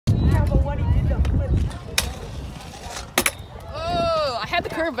Oh, I had the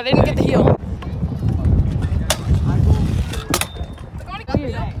curve, but I didn't get the heel.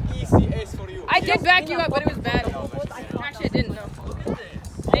 I did back you up, but it was bad. Actually, I didn't know.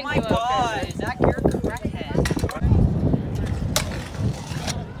 Oh my god, Zach, you're a crackhead.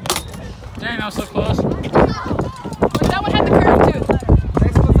 Dang, that was so close. But that one had the curve too.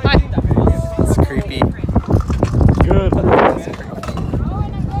 It's creepy. Good.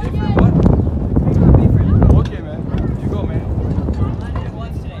 Okay, man. You go, man.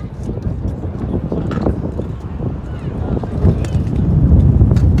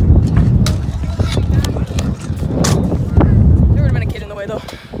 There would have been a kid in the way though.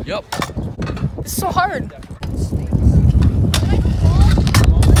 Yep. It's so hard.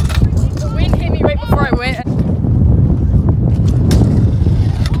 The wind hit me right before I went.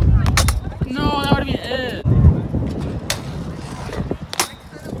 No, that would have been it.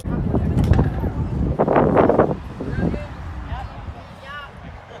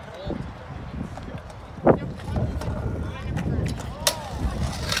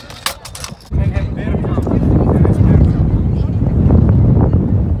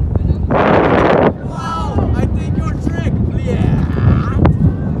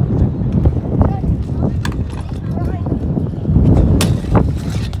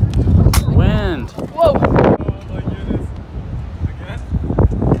 Whoa.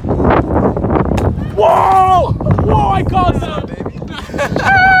 Whoa! Whoa, I caught that!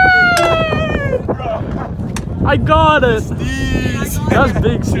 I got it! That was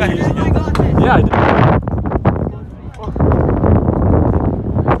big sneeze. Yeah, I did.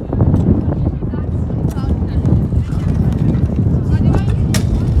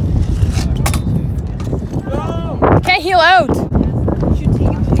 Can't heel out.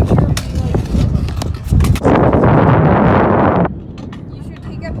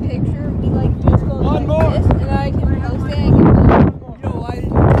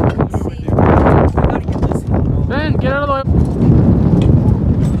 Ben, get out of the way.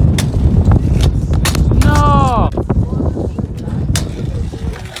 No!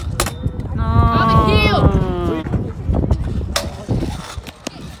 No! On the heel!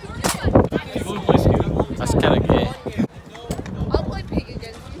 That's kind of gay. I'll play pig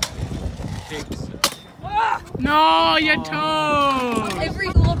against you. No, your toe! Every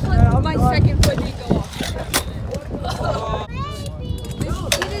looks like my second foot did go off.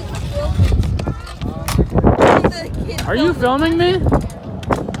 Are you filming me?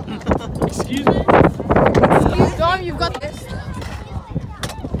 Excuse me? Dom, you've got this.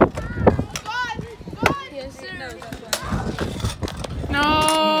 No!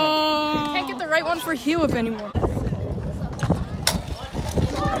 Can't get the right one for heel whip anymore.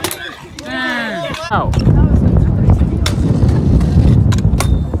 Dang. Ow.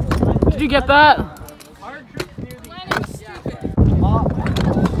 Did you get that?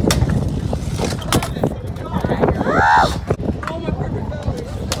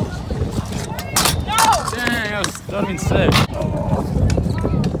 Dang, that would have been sick.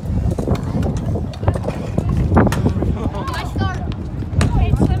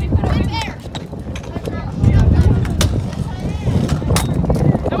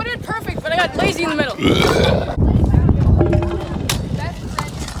 That would have been perfect, but I got lazy in the middle.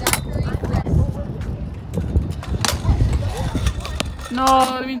 No,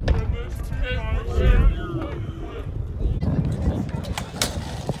 I mean...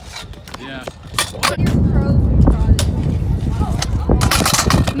 Yeah.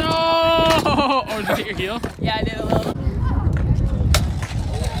 No! Oh, did you hit your heel? Yeah, I did a little.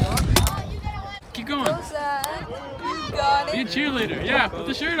 Keep going. You got Be a it. cheerleader. Yeah, put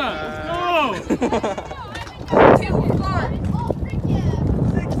the shirt on. Let's go! 2, 5.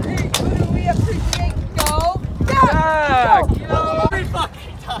 6, 8. Who do we appreciate? Go. Jack! Every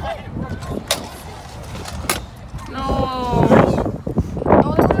fucking time. No! Oh, that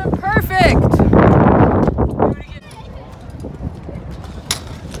would have been perfect.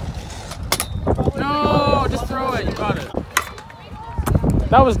 No! Just throw it. You got it.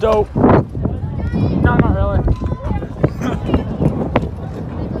 That was dope. No, not really.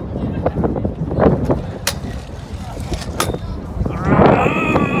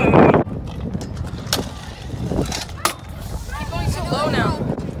 Keep going so low now.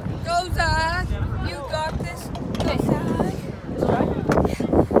 Go, Zach. You got this. Go, Zach.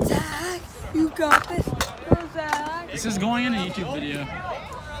 Zach, you got this. Go, Zach. This is going in a YouTube video.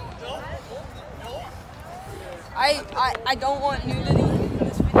 I don't want nudity in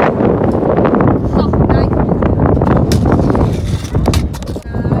this video. Oh, nice.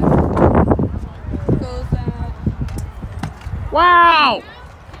 Go, Zach. Wow!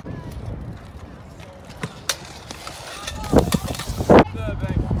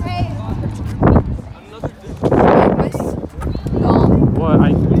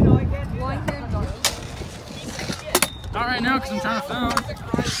 because I'm trying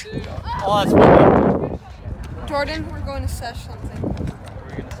to film. Oh, that's funny. Jordan, we're going to sesh something.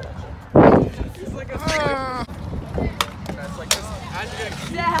 It's like a